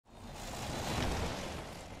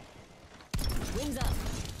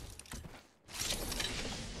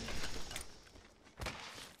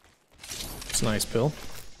That's a nice pill.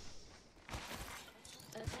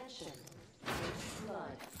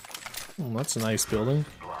 Oh, that's a nice building.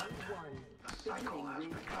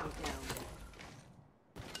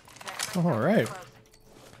 Oh, all right.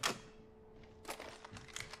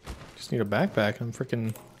 Just need a backpack. I'm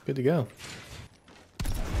freaking good to go.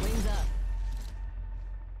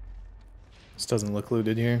 This doesn't look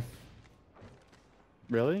looted here.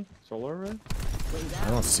 Really? Solar array? I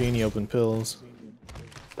don't see any open pills.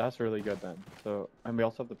 That's really good then. So, and we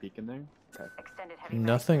also have the beacon there. Okay.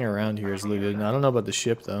 Nothing around here is looted. I don't know about the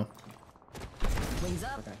ship though.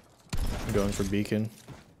 Okay. I'm going for beacon.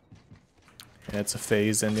 Yeah, it's a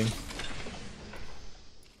phase ending.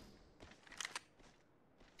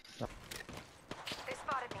 They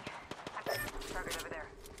spotted me. I'm target over there.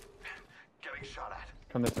 Getting shot at.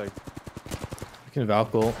 Come this way. You can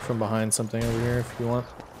Valkyrie from behind something over here if you want.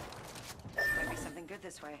 Might be something good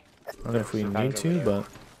this way. I don't know if we need to, but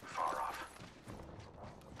Far off.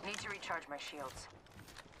 Need to recharge my shields.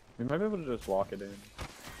 We might be able to just walk it in.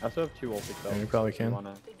 I also have 2 ulti cells. you probably if you can.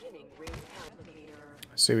 wanna-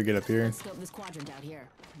 I say we get up here. Scope this quadrant out here.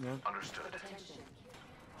 Yeah. Understood.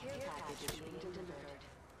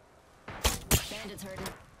 Bandits hurting.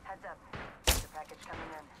 Heads up. The package coming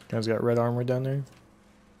in. Guys got red armor down there.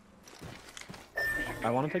 I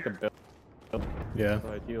want to take a build. Yeah, So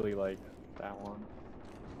ideally, like that one.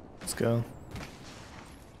 let's go.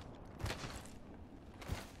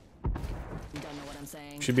 You don't know what I'm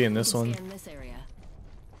saying. Should be in this one. Scan this area.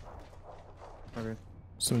 Okay.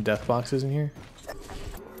 Some death boxes in here.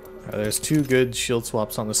 There's 2 good shield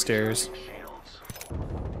swaps on the stairs.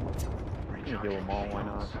 You can heal them all. Why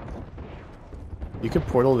not? You could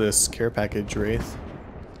portal this care package, Wraith,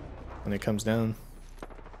 when it comes down.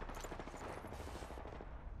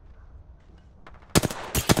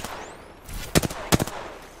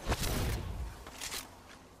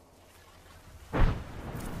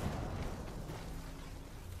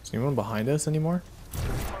 Is anyone behind us anymore?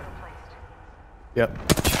 Yep.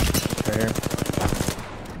 Right here.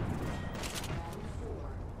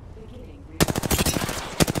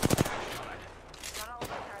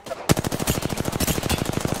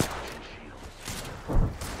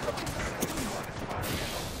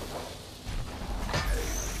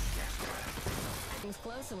 Things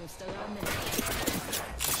close and we've still got a minute.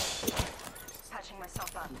 Patching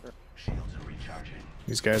myself up. Shields are recharging.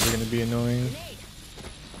 These guys are gonna be annoying. Grenade.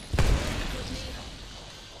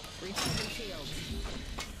 Recharging shields.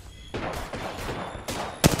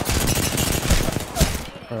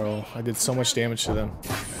 Oh, I did so much damage to them.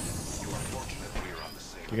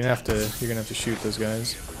 You're gonna have to shoot those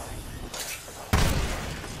guys.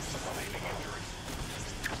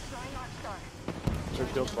 So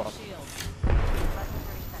shield swap. Shield. Less than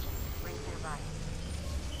 30 seconds. Rings nearby.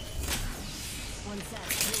 One set.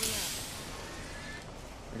 Healing up.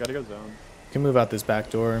 I gotta go zone. You can move out this back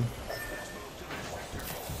door.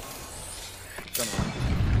 Gonna.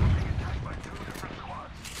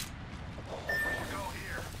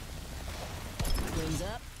 Wings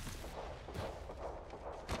up.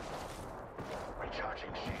 Recharging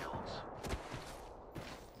shields.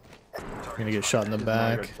 You're gonna get shot in the This is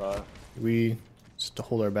not a good back. spot. We just to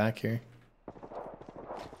hold our back here.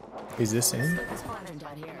 Is this in? Scope this quadrant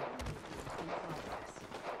out here.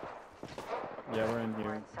 Yeah, we're in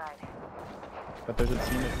here. Inside. But there's a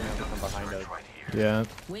team that's gonna have to come behind us. Right here. Yeah.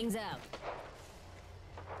 Wings out.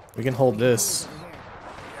 We can hold this. Over here.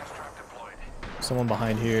 Gas trap deployed. Someone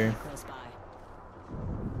behind here. Close by.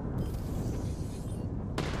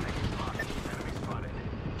 Enemy spotted.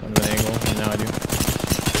 Under the angle. And now I do. You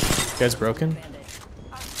guys broken? Bandit.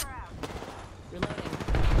 Reloading.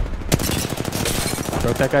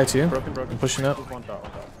 Broke that guy too? Broken. I'm pushing up. Just one shot.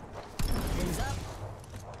 Wings up.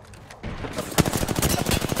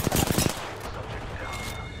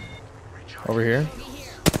 Over here. Be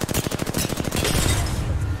here.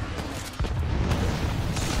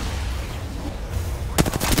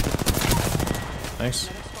 Nice.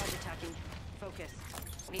 Another squad attacking. Focus.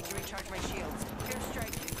 Need to recharge my shields.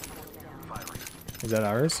 Airstrike. Is that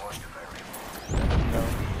ours? No.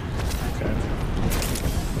 Okay.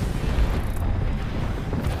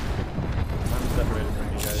 I'm separated from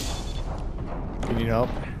you guys. You need help?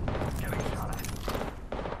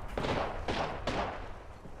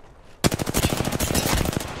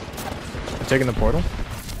 You taking the portal?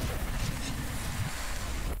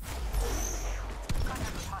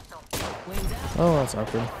 Wings out. Oh, that's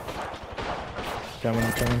awkward. Coming,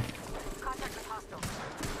 I'm coming. Contact with hostiles.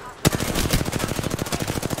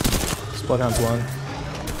 Bloodhound's one.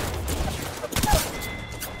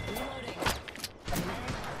 Reloading.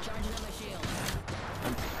 Charging on my shield.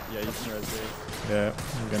 Yeah, you can res it. Yeah,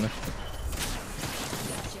 I'm gonna.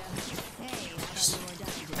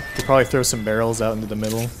 probably throw some barrels out into the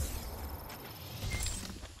middle.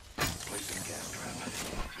 Placing gas trap.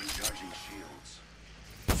 Recharging shields.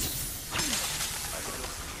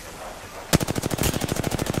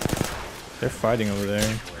 They're fighting over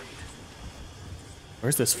there.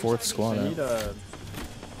 Where's this fourth squad I at? need a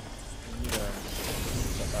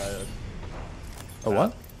A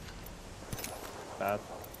what? bath.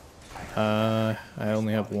 I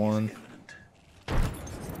only have one.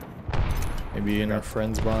 Maybe in our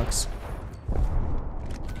friend's box.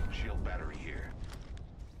 Shield battery here.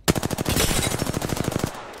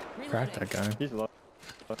 Crack that guy. He's low.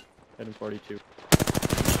 Hitting 42.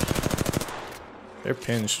 They're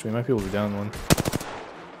pinched. We might be able to down one.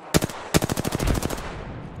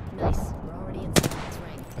 Nice. We're already inside the next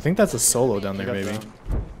ring. I think that's a solo down He there, got maybe. down.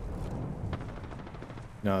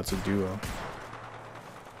 No, it's a duo.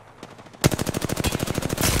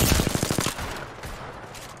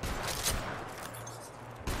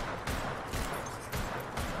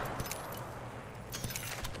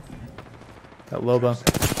 That Loba.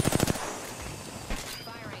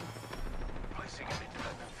 Firing. Placing an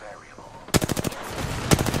independent variable. I'm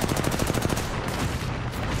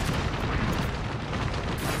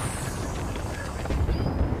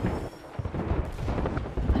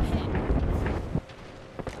hit.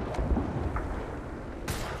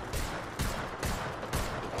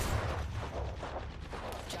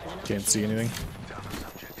 Charging up Can't my see shields. anything. Down the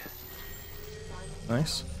subject.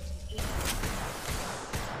 Nice.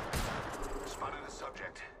 Spotted a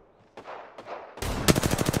subject.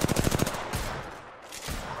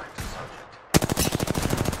 Cracked a subject.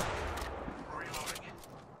 Reloading.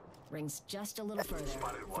 Rings just a little further.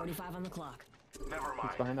 45 on the clock. Never He's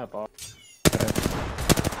mind. behind that box.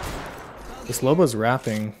 This Loba's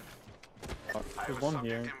rapping. There's one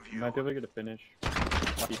here. You might be able to get a finish.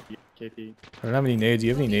 KP. I don't have any nades. Do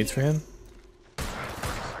you have any nades for him? 30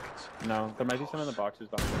 seconds. No, there might be some in the boxes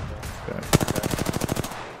behind us. Okay.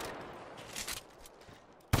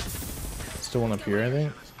 Still one up here, I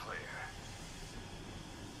think. It's clear.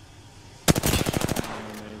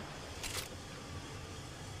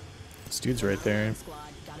 This dude's right there. Squad,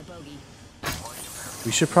 got a bogey.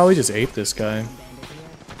 We should probably just ape this guy. Bandit here.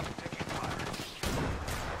 Taking fire.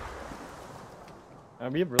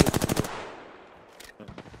 We have really good people.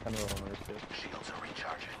 Kind of don't understand. Shields are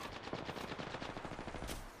recharging.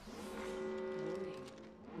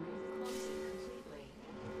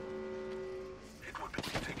 It would be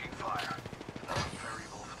taking fire. Another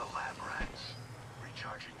variable for the lab rats.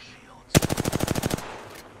 Recharging shields.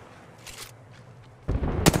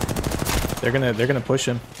 They're gonna push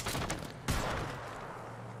him.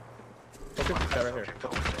 Look at this guy right here. Subject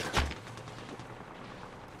over there.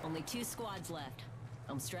 Only 2 squads left.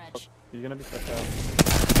 Home stretch. He's gonna be stuck out.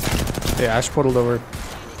 Hey, Ash portaled over.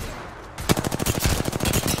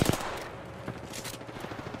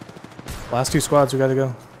 Last 2 squads, we gotta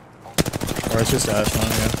go. Or it's just Ash on,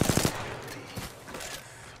 yeah.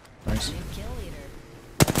 Nice. New kill leader.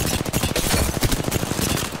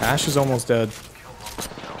 Ash is almost dead.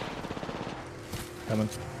 Coming.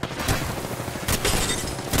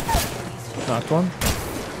 Knocked one.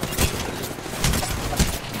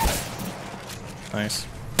 Nice.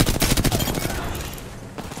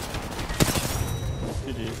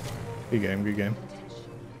 GG. Good game, good game.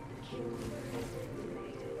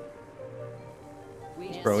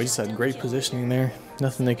 Bro, we just had great positioning there.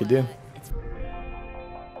 Nothing they could do.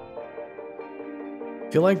 I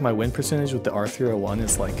feel like my win percentage with the R301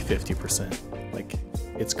 is like 50%. Like,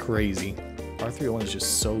 it's crazy. R301 is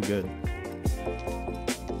just so good.